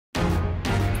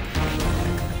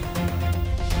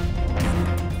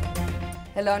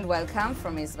Hello and welcome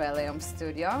from Israeli-Palestinian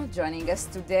studio. Joining us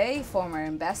today, former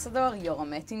Ambassador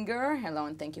Yoram Ettinger. Hello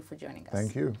and thank you for joining us.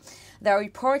 Thank you. There are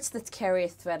reports that Kerry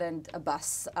threatened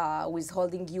Abbas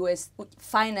withholding U.S.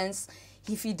 finance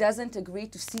if he doesn't agree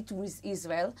to sit with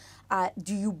Israel.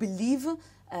 Do you believe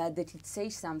that it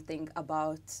says something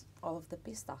about all of the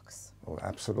peace talks? Oh,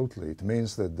 absolutely. It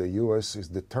means that the U.S. is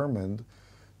determined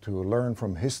to learn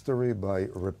from history by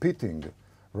repeating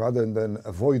rather than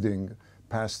avoiding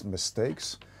past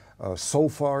mistakes. So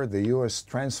far, the U.S.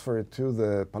 transferred to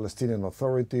the Palestinian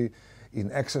Authority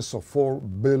in excess of $4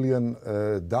 billion,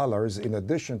 in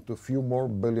addition to a few more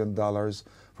 $1 billion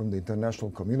from the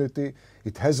international community.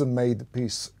 It hasn't made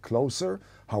peace closer.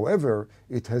 However,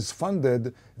 it has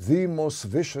funded the most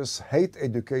vicious hate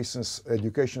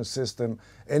education system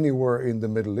anywhere in the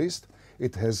Middle East.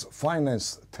 It has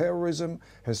financed terrorism,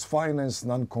 has financed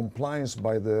non-compliance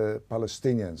by the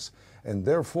Palestinians. And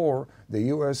therefore, the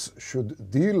U.S.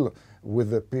 should deal with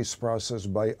the peace process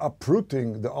by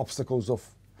uprooting the obstacles of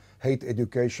hate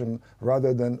education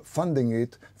rather than funding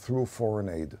it through foreign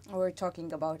aid. We're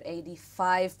talking about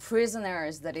 85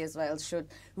 prisoners that Israel should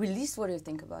release. What do you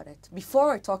think about it?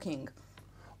 Before talking.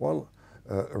 Well,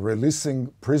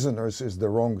 releasing prisoners is the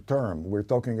wrong term. We're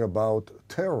talking about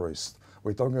terrorists.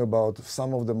 We're talking about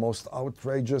some of the most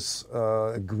outrageous,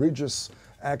 egregious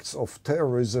acts of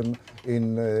terrorism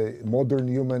in modern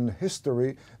human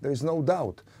history. There is no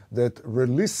doubt that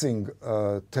releasing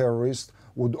terrorists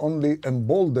would only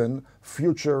embolden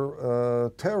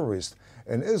future terrorists.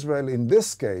 And Israel, in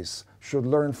this case, should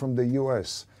learn from the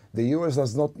U.S. The U.S.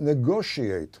 does not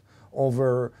negotiate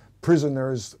over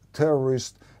prisoners,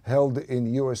 terrorists held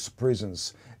in U.S.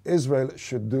 prisons. Israel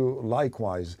should do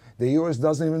likewise. The U.S.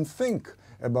 doesn't even think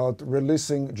about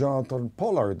releasing Jonathan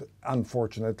Pollard,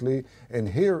 unfortunately, and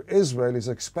here Israel is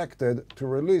expected to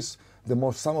release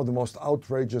some of the most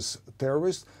outrageous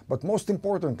terrorists, but most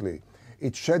importantly,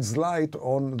 it sheds light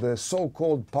on the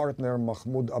so-called partner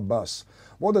Mahmoud Abbas.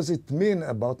 What does it mean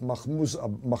about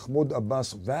Mahmoud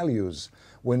Abbas' values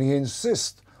when he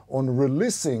insists on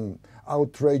releasing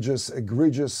outrageous,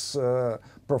 egregious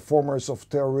performers of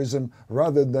terrorism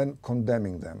rather than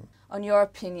condemning them? On your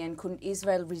opinion, could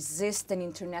Israel resist an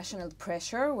international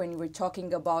pressure when we're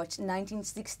talking about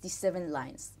 1967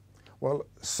 lines? Well,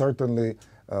 certainly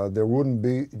there wouldn't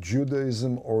be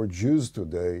Judaism or Jews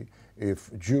today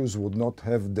if Jews would not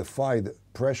have defied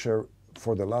pressure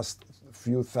for the last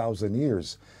few thousand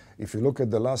years. If you look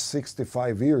at the last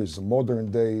 65 years,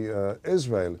 modern-day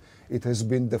Israel, it has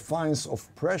been defiance of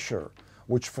pressure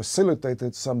which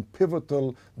facilitated some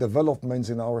pivotal developments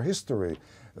in our history.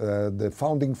 The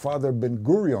founding father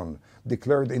Ben-Gurion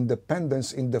declared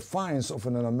independence in defiance of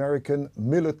an American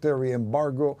military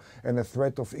embargo and a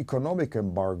threat of economic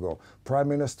embargo. Prime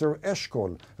Minister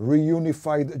Eshkol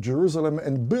reunified Jerusalem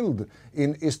and built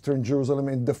in Eastern Jerusalem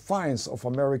in defiance of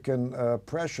American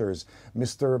pressures.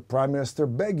 Mr. Prime Minister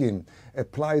Begin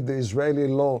applied the Israeli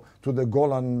law to the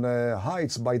Golan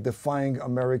Heights by defying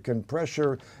American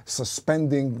pressure,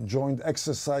 suspending joint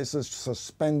exercises,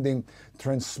 suspending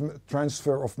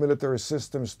transfer of military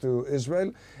systems to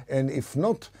Israel. And if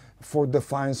not for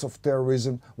defiance of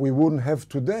terrorism, we wouldn't have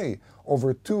today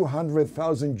over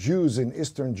 200,000 Jews in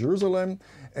Eastern Jerusalem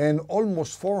and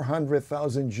almost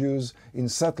 400,000 Jews in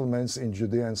settlements in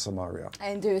Judea and Samaria.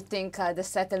 And do you think the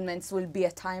settlements will be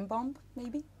a time bomb,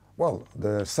 maybe? Well,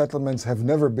 the settlements have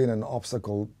never been an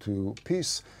obstacle to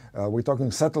peace. We're talking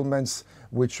settlements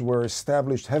which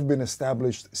have been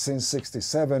established since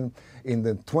 '67. In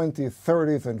the 20th,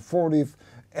 30th, and 40th,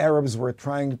 Arabs were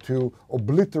trying to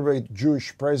obliterate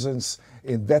Jewish presence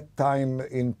in that time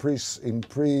in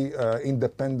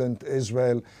pre-independent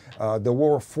Israel. The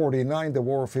War of 49, the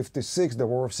War of 56, the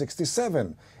War of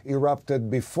 67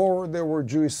 erupted before there were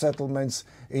Jewish settlements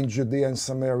in Judea and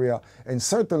Samaria. And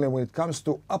certainly when it comes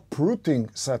to uprooting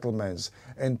settlements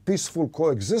and peaceful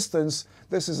coexistence,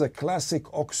 this is a classic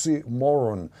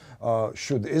oxymoron.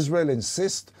 Should Israel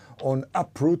insist on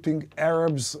uprooting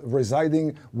Arabs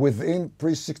residing within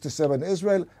pre-67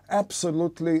 Israel?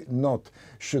 Absolutely not.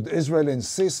 Should Israel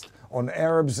insist on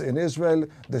Arabs in Israel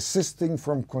desisting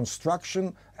from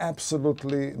construction?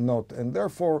 Absolutely not. And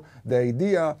therefore, the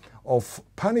idea of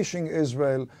punishing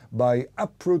Israel by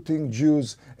uprooting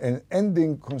Jews and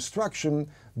ending construction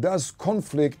does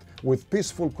conflict with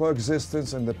peaceful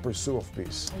coexistence and the pursuit of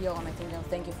peace. Yoram Ettinger,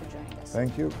 thank you for joining us.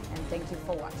 Thank you. And thank you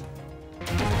for watching.